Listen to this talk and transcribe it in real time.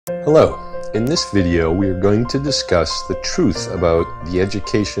Hello. In this video, we are going to discuss the truth about the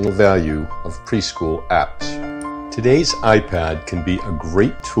educational value of preschool apps. Today's iPad can be a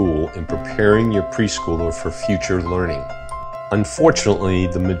great tool in preparing your preschooler for future learning. Unfortunately,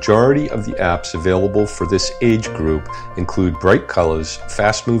 the majority of the apps available for this age group include bright colors,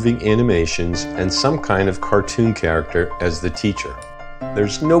 fast-moving animations, and some kind of cartoon character as the teacher.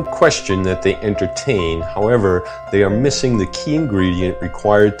 There's no question that they entertain, however, they are missing the key ingredient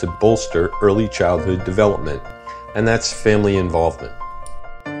required to bolster early childhood development, and that's family involvement.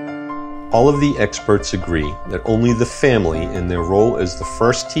 All of the experts agree that only the family, in their role as the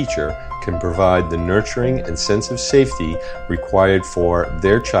first teacher, can provide the nurturing and sense of safety required for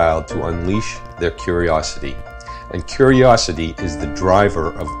their child to unleash their curiosity. And curiosity is the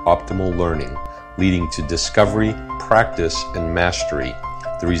driver of optimal learning, leading to discovery, practice, and mastery,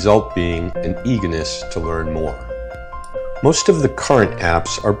 the result being an eagerness to learn more. Most of the current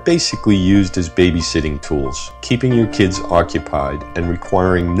apps are basically used as babysitting tools, keeping your kids occupied and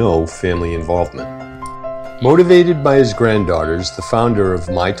requiring no family involvement. Motivated by his granddaughters, the founder of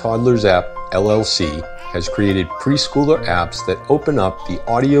My Toddlers App, LLC, has created Preschooler Apps that open up the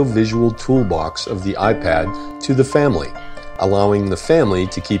audio-visual toolbox of the iPad to the family, allowing the family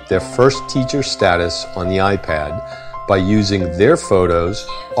to keep their first teacher status on the iPad by using their photos,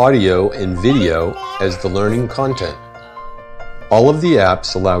 audio, and video as the learning content. All of the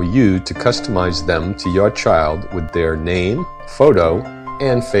apps allow you to customize them to your child with their name, photo,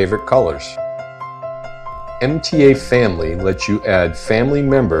 and favorite colors. MTA Family lets you add family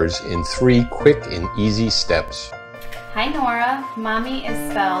members in 3 quick and easy steps. Hi Nora, Mommy is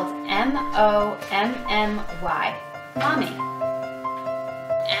spelled M-O-M-M-Y. Mommy.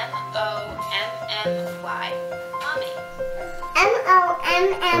 M-O-M-M-Y. Mommy.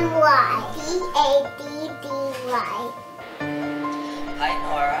 M-O-M-M-Y. D-A-D-D-Y. Hi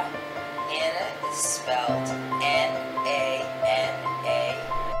Nora, Anna is spelled N-A-N-A.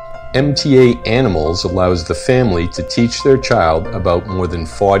 MTA Animals allows the family to teach their child about more than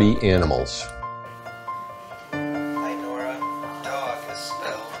 40 animals. Hi Nora, dog is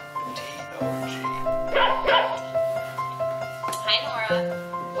spelled D-O-G. Hi Nora,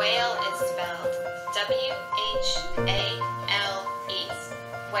 whale is spelled W-H-A-L-E.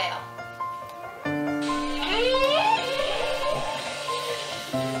 Whale.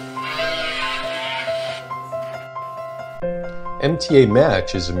 MTA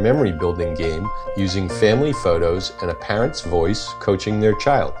Match is a memory-building game using family photos and a parent's voice coaching their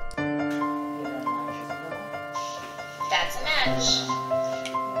child. That's a match.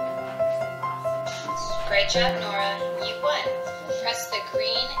 Great job Nora, you won. Press the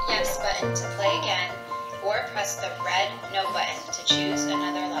green yes button to play again, or press the red no button to choose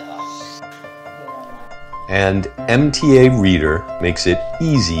another level. And MTA Reader makes it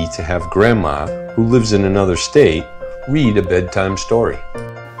easy to have grandma, who lives in another state, read a bedtime story.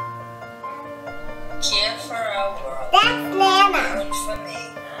 Care for our world. That's Nana. Look for me,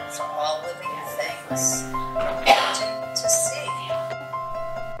 for all living things. Important to see.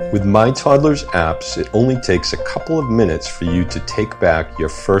 With My Toddlers Apps, it only takes a couple of minutes for you to take back your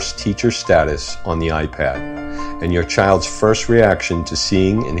first teacher status on the iPad, and your child's first reaction to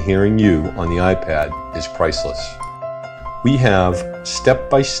seeing and hearing you on the iPad is priceless. We have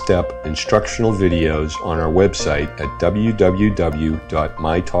step-by-step instructional videos on our website at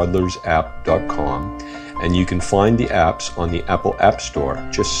www.mytoddlersapp.com, and you can find the apps on the Apple App Store.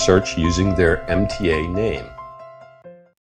 Just search using their MTA name.